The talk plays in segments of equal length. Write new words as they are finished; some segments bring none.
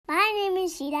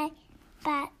Eli,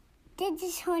 but this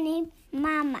is her name,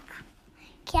 Mama.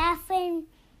 Catherine.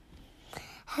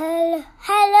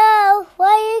 Hello.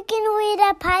 Well, you can read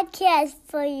a podcast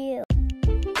for you.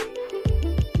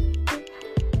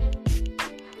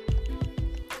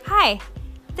 Hi,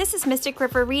 this is Mystic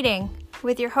River Reading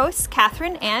with your hosts,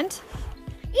 Catherine and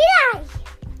Eli.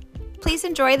 Please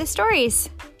enjoy the stories.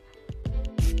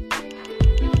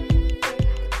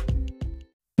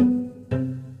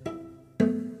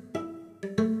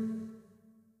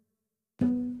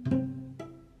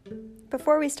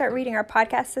 Before we start reading our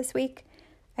podcast this week,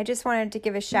 I just wanted to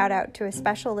give a shout out to a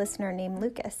special listener named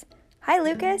Lucas. Hi,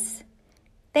 Lucas.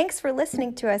 Thanks for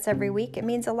listening to us every week. It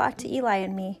means a lot to Eli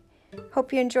and me.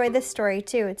 Hope you enjoy this story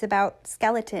too. It's about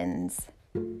skeletons.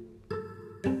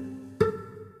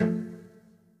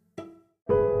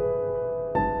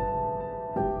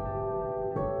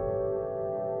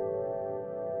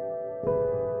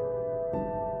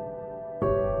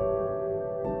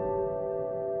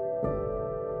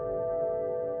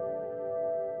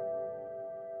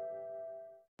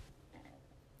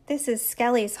 This is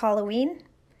Skelly's Halloween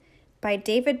by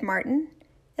David Martin,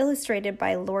 illustrated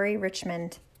by Lori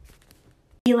Richmond.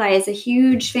 Eli is a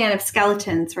huge fan of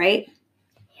skeletons, right?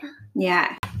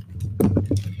 Yeah.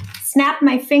 Snap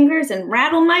my fingers and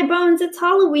rattle my bones, it's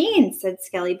Halloween, said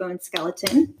Skelly Bone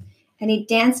Skeleton. And he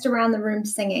danced around the room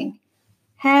singing,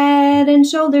 head and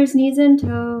shoulders, knees and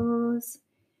toes.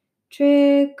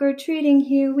 Trick or treating,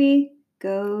 here we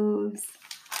goes.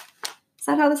 Is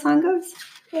that how the song goes?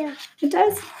 Yeah. It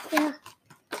does? Yeah.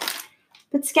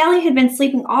 But Skelly had been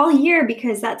sleeping all year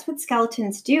because that's what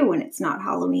skeletons do when it's not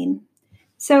Halloween.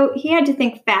 So he had to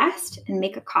think fast and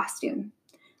make a costume.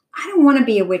 I don't want to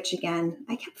be a witch again.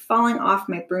 I kept falling off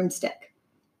my broomstick.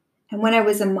 And when I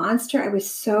was a monster, I was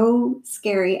so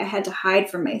scary I had to hide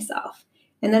from myself.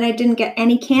 And then I didn't get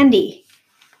any candy.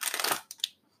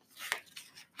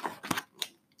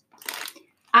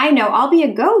 I know, I'll be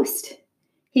a ghost.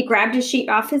 He grabbed a sheet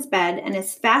off his bed, and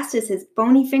as fast as his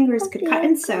bony fingers could cut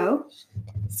and sew,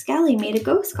 Skelly made a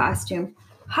ghost costume.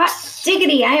 Hot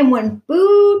diggity, I am one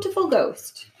beautiful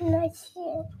ghost. Can I see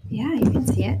it? Yeah, you can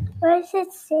see it. What does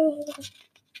it say?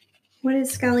 What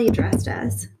is Skelly dressed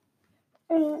as?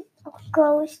 A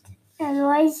ghost. And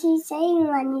what is he saying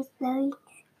when he's very...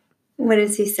 What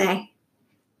does he say?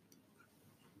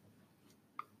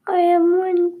 I am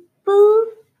one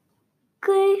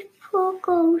grateful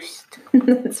ghost.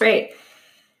 That's right.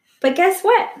 But guess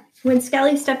what? When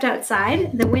Skelly stepped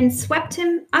outside, the wind swept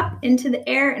him up into the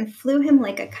air and flew him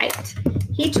like a kite.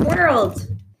 He twirled,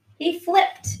 he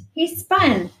flipped, he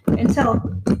spun until,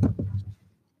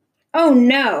 oh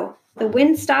no, the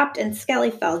wind stopped and Skelly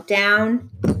fell down,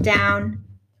 down,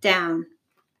 down.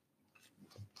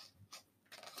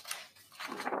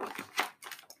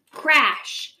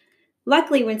 Crash!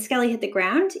 Luckily, when Skelly hit the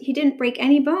ground, he didn't break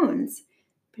any bones,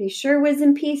 but he sure was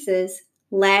in pieces.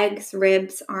 Legs,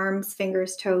 ribs, arms,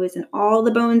 fingers, toes, and all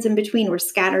the bones in between were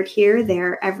scattered here,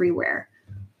 there, everywhere.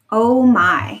 Oh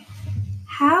my.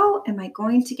 How am I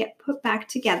going to get put back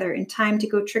together in time to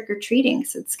go trick-or-treating,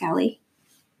 said Skelly.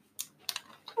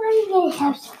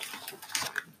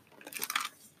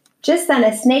 Just then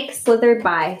a snake slithered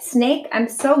by. Snake, I'm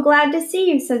so glad to see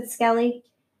you, said Skelly.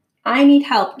 I need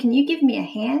help. Can you give me a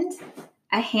hand?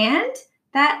 A hand?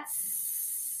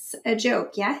 That's a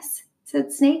joke, yes,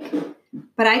 said Snake.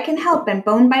 But I can help, and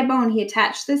bone by bone, he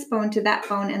attached this bone to that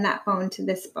bone and that bone to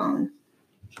this bone.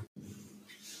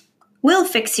 We'll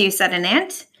fix you, said an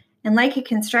ant. And like a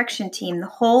construction team, the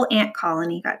whole ant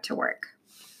colony got to work.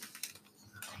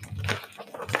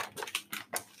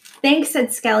 Thanks,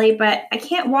 said Skelly, but I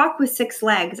can't walk with 6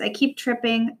 legs. I keep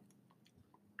tripping.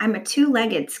 I'm a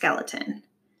 2-legged skeleton.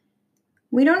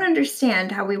 We don't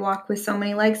understand how we walk with so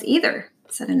many legs either,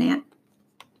 said an ant.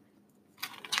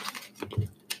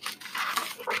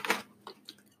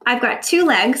 I've got 2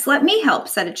 legs. Let me help,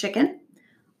 said a chicken.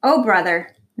 Oh,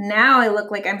 brother, now I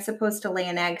look like I'm supposed to lay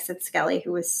an egg, said Skelly,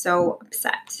 who was so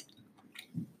upset.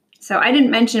 So I didn't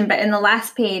mention, but in the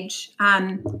last page,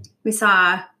 we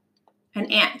saw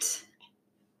an ant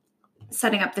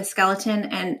setting up the skeleton,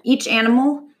 and each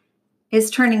animal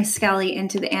is turning Skelly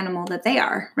into the animal that they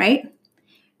are, right?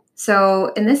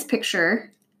 So in this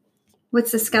picture,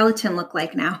 what's the skeleton look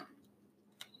like now?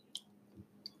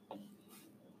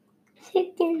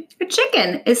 Chicken. A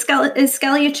chicken. Is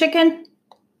Skelly a chicken?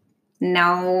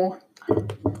 No.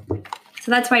 So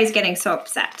that's why he's getting so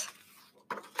upset.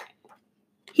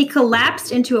 He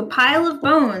collapsed into a pile of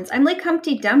bones. I'm like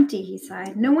Humpty Dumpty, he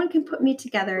sighed. No one can put me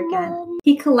together again.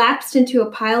 He collapsed into a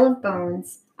pile of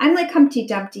bones. I'm like Humpty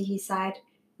Dumpty, he sighed.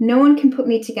 No one can put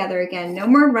me together again. No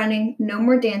more running, no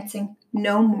more dancing.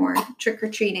 No more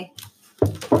trick-or-treating.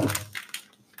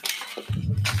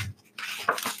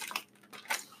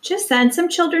 Just then, some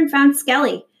children found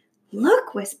Skelly.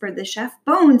 Look, whispered the chef.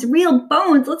 Bones, real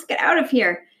bones. Let's get out of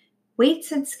here. Wait,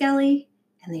 said Skelly.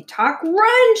 And they talk.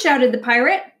 Run, shouted the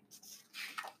pirate.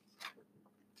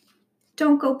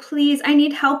 Don't go, please. I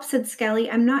need help, said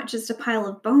Skelly. I'm not just a pile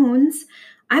of bones.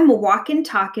 I'm a walkin',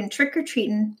 talkin',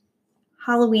 trick-or-treatin'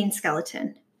 Halloween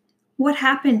skeleton. What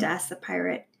happened? Asked the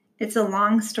pirate. It's a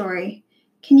long story.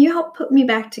 Can you help put me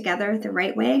back together the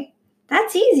right way?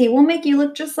 That's easy. We'll make you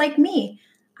look just like me.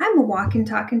 I'm a walkin',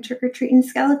 talkin', trick-or-treatin'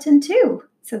 skeleton too,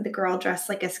 said the girl dressed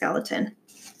like a skeleton.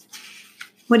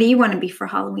 What do you want to be for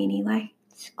Halloween, Eli?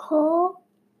 Cool.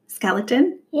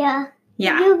 Skeleton? Yeah.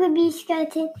 Yeah. You could be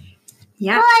skeleton.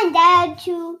 Yeah. I want Dad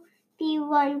to be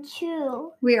one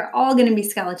too. We are all going to be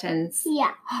skeletons.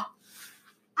 Yeah.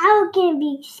 I'm gonna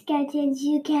be skeletons.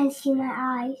 You can't see my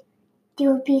eyes.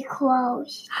 They'll be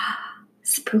closed.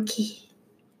 Spooky.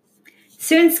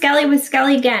 Soon Skelly was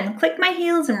Skelly again. Click my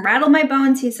heels and rattle my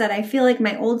bones, he said. I feel like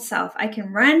my old self. I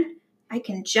can run, I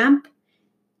can jump,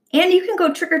 and you can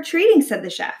go trick-or-treating, said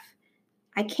the chef.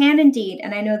 I can indeed,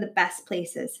 and I know the best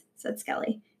places, said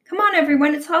Skelly. Come on,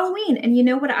 everyone, it's Halloween, and you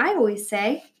know what I always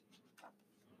say.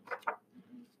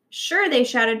 Sure, they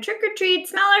shouted, trick-or-treat,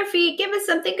 smell our feet, give us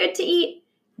something good to eat.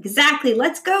 Exactly,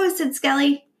 let's go, said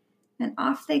Skelly. And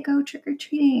off they go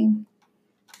trick-or-treating.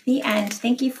 The end.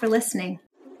 Thank you for listening.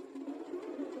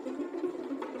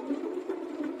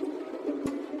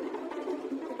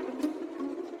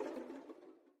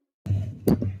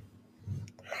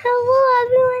 Hello,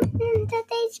 everyone. And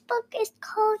today's book is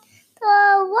called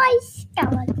The White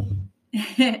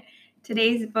Skeleton.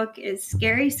 Today's book is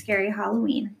Scary, Scary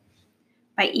Halloween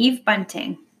by Eve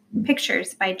Bunting.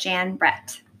 Pictures by Jan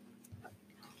Brett.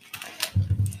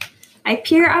 I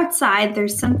peer outside.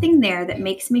 There's something there that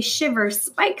makes me shiver,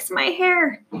 spikes my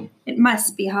hair. It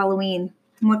must be Halloween.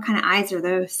 And what kind of eyes are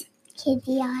those?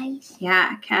 Kitty eyes.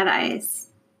 Yeah, cat eyes.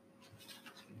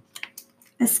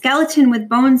 A skeleton with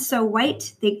bones so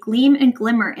white they gleam and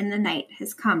glimmer in the night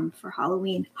has come for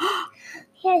Halloween.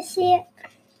 Yeah, see it?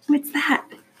 What's that?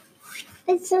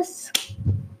 It's a skull.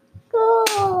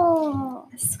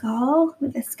 A skull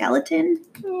with a skeleton?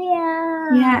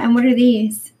 Yeah. Yeah, and what are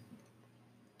these?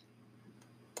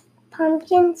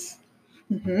 Pumpkins.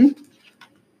 Mm-hmm.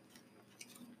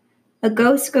 A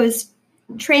ghost goes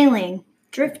trailing,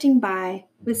 drifting by,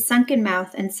 with sunken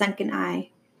mouth and sunken eye.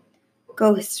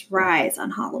 Ghosts rise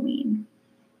on Halloween.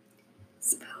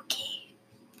 Spooky.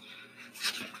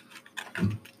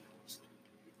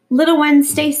 Little ones,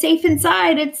 stay safe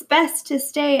inside. It's best to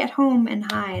stay at home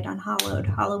and hide on hallowed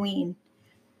Halloween.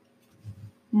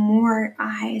 More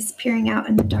eyes peering out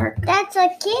in the dark. That's a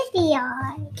kitty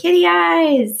eye. Kitty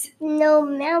eyes. No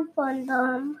mouth on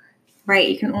them. Right,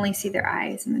 you can only see their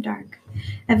eyes in the dark.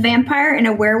 A vampire and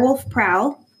a werewolf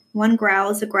prowl. One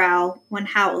growls a growl, one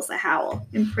howls a howl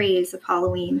in praise of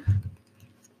Halloween.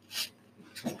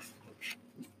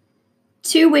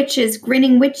 Two witches,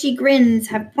 grinning witchy grins,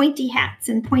 have pointy hats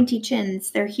and pointy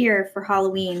chins. They're here for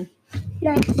Halloween.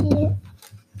 Not see it.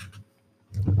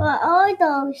 What are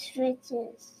those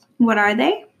witches? What are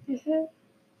they? Mm-hmm.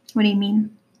 What do you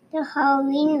mean? The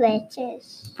Halloween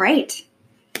witches. Right.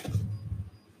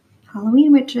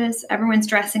 Halloween witches. Everyone's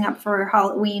dressing up for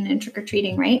Halloween and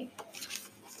trick-or-treating, right?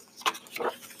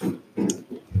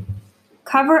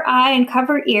 Cover eye and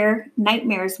cover ear,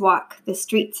 nightmares walk the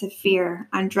streets of fear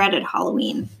on dreaded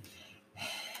Halloween.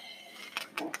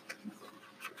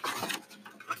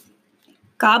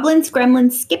 Goblins,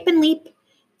 gremlins skip and leap.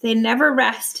 They never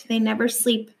rest, they never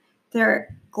sleep.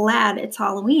 They're glad it's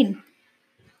Halloween,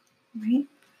 right?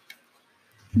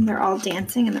 And they're all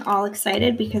dancing and they're all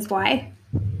excited because why?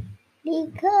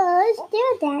 Because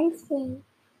they're dancing.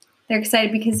 They're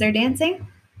excited because they're dancing?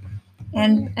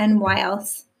 And why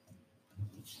else?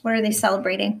 What are they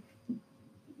celebrating?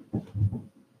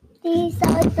 These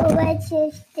are the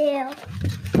witches there.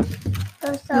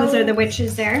 Those are the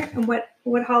witches there. And what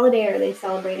holiday are they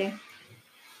celebrating?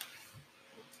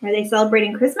 Are they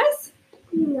celebrating Christmas?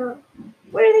 No.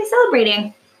 What are they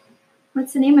celebrating?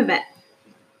 What's the name of it?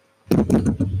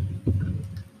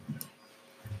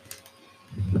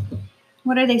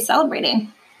 What are they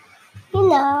celebrating? You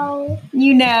know.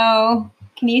 You know.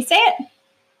 Can you say it?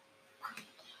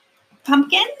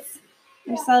 Pumpkins?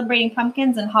 They're celebrating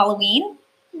pumpkins and Halloween?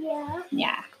 Yeah.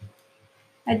 Yeah.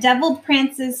 A devil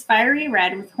prances fiery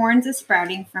red with horns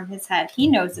a-sprouting from his head. He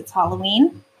knows it's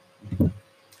Halloween.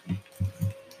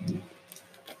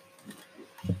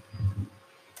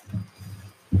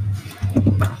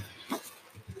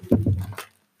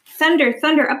 Thunder,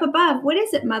 thunder up above. What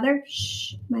is it, Mother?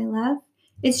 Shh. my love?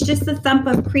 It's just the thump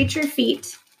of creature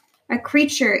feet, a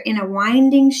creature in a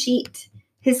winding sheet.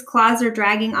 His claws are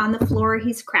dragging on the floor.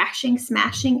 He's crashing,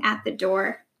 smashing at the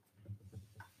door.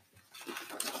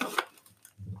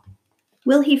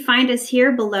 Will he find us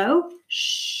here below?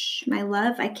 Shh, my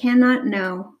love, I cannot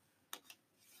know.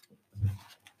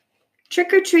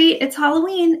 Trick or treat, it's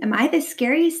Halloween. Am I the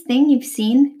scariest thing you've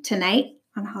seen tonight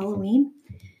on Halloween?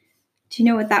 Do you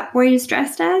know what that boy is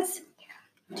dressed as?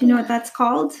 Do you know what that's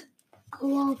called? A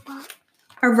robot.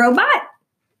 A robot?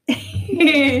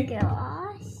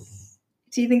 Gosh.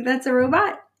 Do you think that's a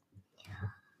robot?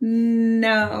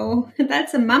 No,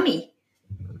 that's a mummy.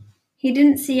 He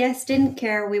didn't see us, didn't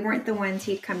care. We weren't the ones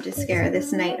he'd come to scare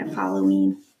this night of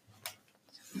Halloween.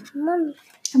 Mummy.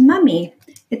 A mummy.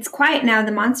 It's quiet now.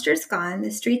 The monster's gone.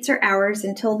 The streets are ours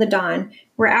until the dawn.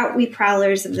 We're out, we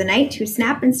prowlers of the night, who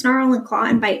snap and snarl and claw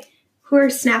and bite. Who are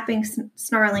snapping,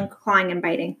 snarling, clawing, and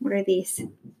biting? What are these?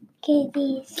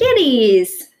 Kitties.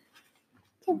 Kitties.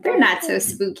 They're not so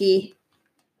spooky.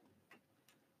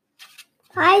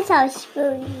 I saw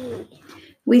spooky.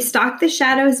 We stalk the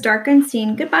shadows, dark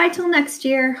unseen. Goodbye till next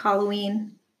year,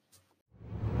 Halloween.